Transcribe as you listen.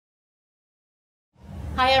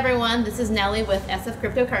Hi everyone, this is Nelly with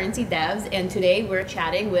SFCDEVs, and today we're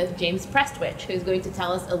chatting with James Prestwich, who's going to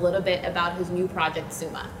tell us a little bit about his new project,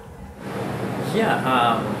 Summa.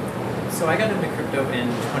 So I got into crypto in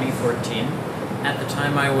 2014. At the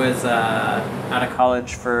time I was out of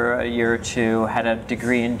college for a year or two, had a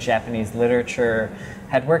degree in Japanese literature,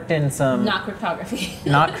 had worked in some... Not cryptography.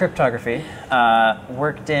 Not cryptography.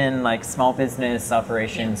 Worked in like small business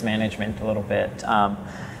operations management a little bit.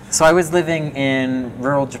 So I was living in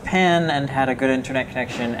rural Japan and had a good internet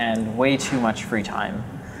connection and way too much free time.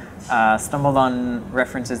 Stumbled on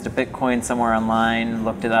references to Bitcoin somewhere online,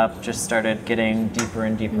 looked it up, just started getting deeper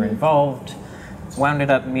and deeper involved.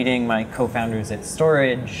 Wound up meeting my co-founders at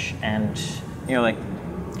Storage, and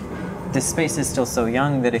this space is still so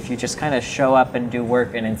young that if you just kind of show up and do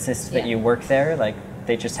work and insist that you work there,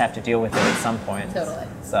 they just have to deal with it at some point. Totally.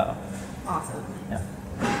 So. Awesome. Yeah.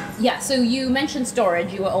 Yeah, so you mentioned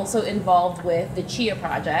Storage. You were also involved with the Chia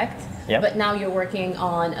project, but now you're working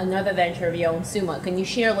on another venture of your own, Summa. Can you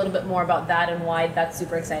share a little bit more about that and why that's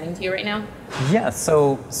super exciting to you right now? Yeah,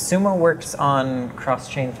 so Summa works on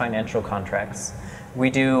cross-chain financial contracts.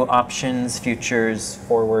 We do options, futures,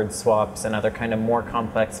 forward swaps, and other kind of more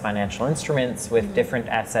complex financial instruments with different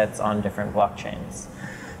assets on different blockchains.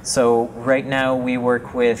 So right now we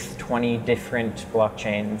work with 20 different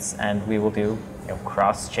blockchains, and we will do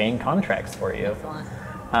cross-chain contracts for you. Excellent.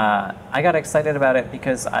 I got excited about it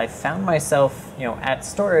because I found myself at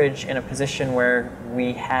Storage in a position where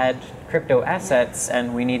we had crypto assets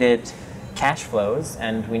and we needed cash flows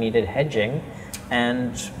and we needed hedging,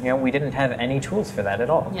 and we didn't have any tools for that at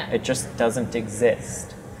all. It just doesn't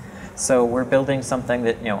exist. So we're building something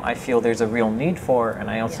that I feel there's a real need for, and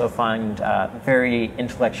I also find very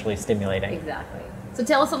intellectually stimulating. Exactly. So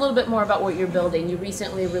tell us a little bit more about what you're building. You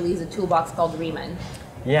recently released a toolbox called Riemann.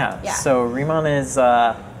 Yeah. So Riemann is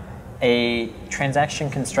a transaction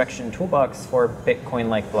construction toolbox for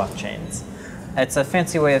Bitcoin-like blockchains. It's a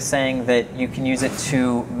fancy way of saying that you can use it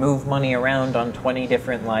to move money around on 20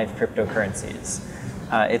 different live cryptocurrencies.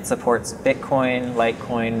 It supports Bitcoin,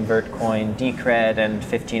 Litecoin, Vertcoin, Decred, and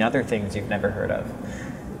 15 other things you've never heard of.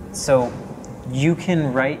 So you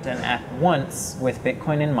can write an app once with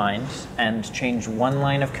Bitcoin in mind and change one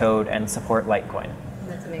line of code and support Litecoin.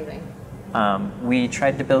 That's amazing. We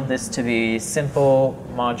tried to build this to be simple,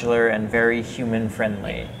 modular, and very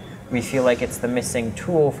human-friendly. We feel like it's the missing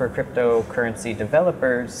tool for cryptocurrency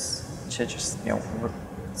developers to just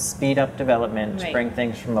speed up development, bring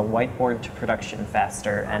things from the whiteboard to production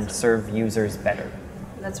faster, and serve users better.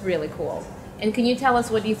 That's really cool. And can you tell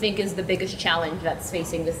us what you think is the biggest challenge that's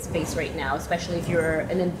facing this space right now, especially if you're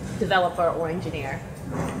a developer or engineer?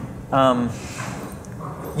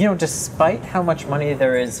 Despite how much money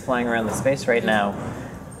there is flying around the space right now,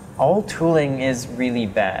 all tooling is really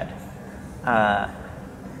bad.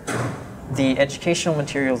 The educational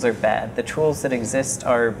materials are bad. The tools that exist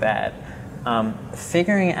are bad.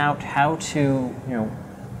 Figuring out how to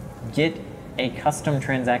get a custom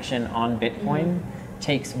transaction on Bitcoin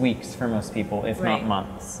takes weeks for most people, if not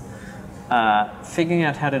months. Figuring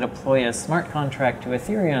out how to deploy a smart contract to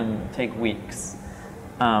Ethereum take weeks.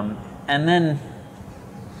 And then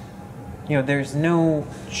there's no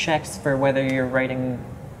checks for whether you're writing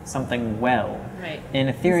something well. In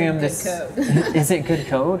Ethereum, is it good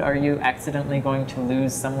code? Are you accidentally going to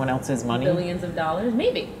lose someone else's money? Billions of dollars?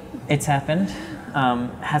 Maybe. It's happened.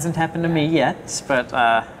 Hasn't happened to me yet, but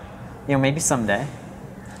maybe someday.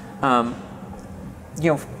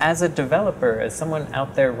 As a developer, as someone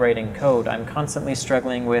out there writing code, I'm constantly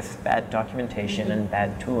struggling with bad documentation and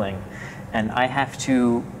bad tooling. And I have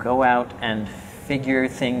to go out and figure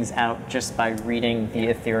things out just by reading the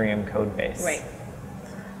Ethereum code base.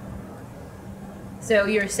 So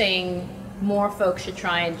you're saying more folks should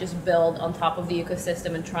try and just build on top of the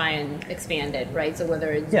ecosystem and try and expand it, right? So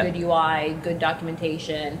whether it's good UI, good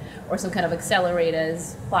documentation, or some kind of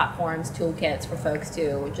accelerators, platforms, toolkits for folks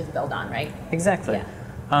to just build on, right? Exactly.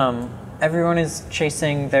 Everyone is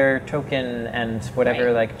chasing their token and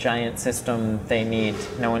whatever giant system they need.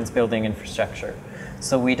 No one's building infrastructure.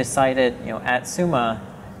 So we decided, at Summa,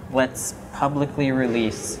 let's publicly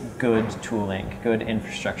release good tooling, good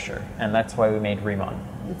infrastructure, and that's why we made Riemann.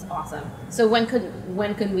 It's awesome. So when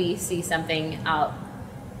could we see something out?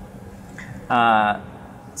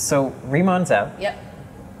 So Riemann's out.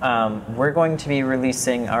 We're going to be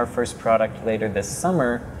releasing our first product later this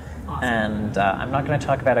summer, and I'm not going to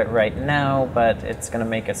talk about it right now, but it's going to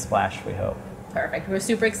make a splash, we hope. Perfect. We're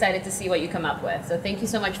super excited to see what you come up with. So thank you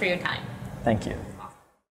so much for your time. Thank you.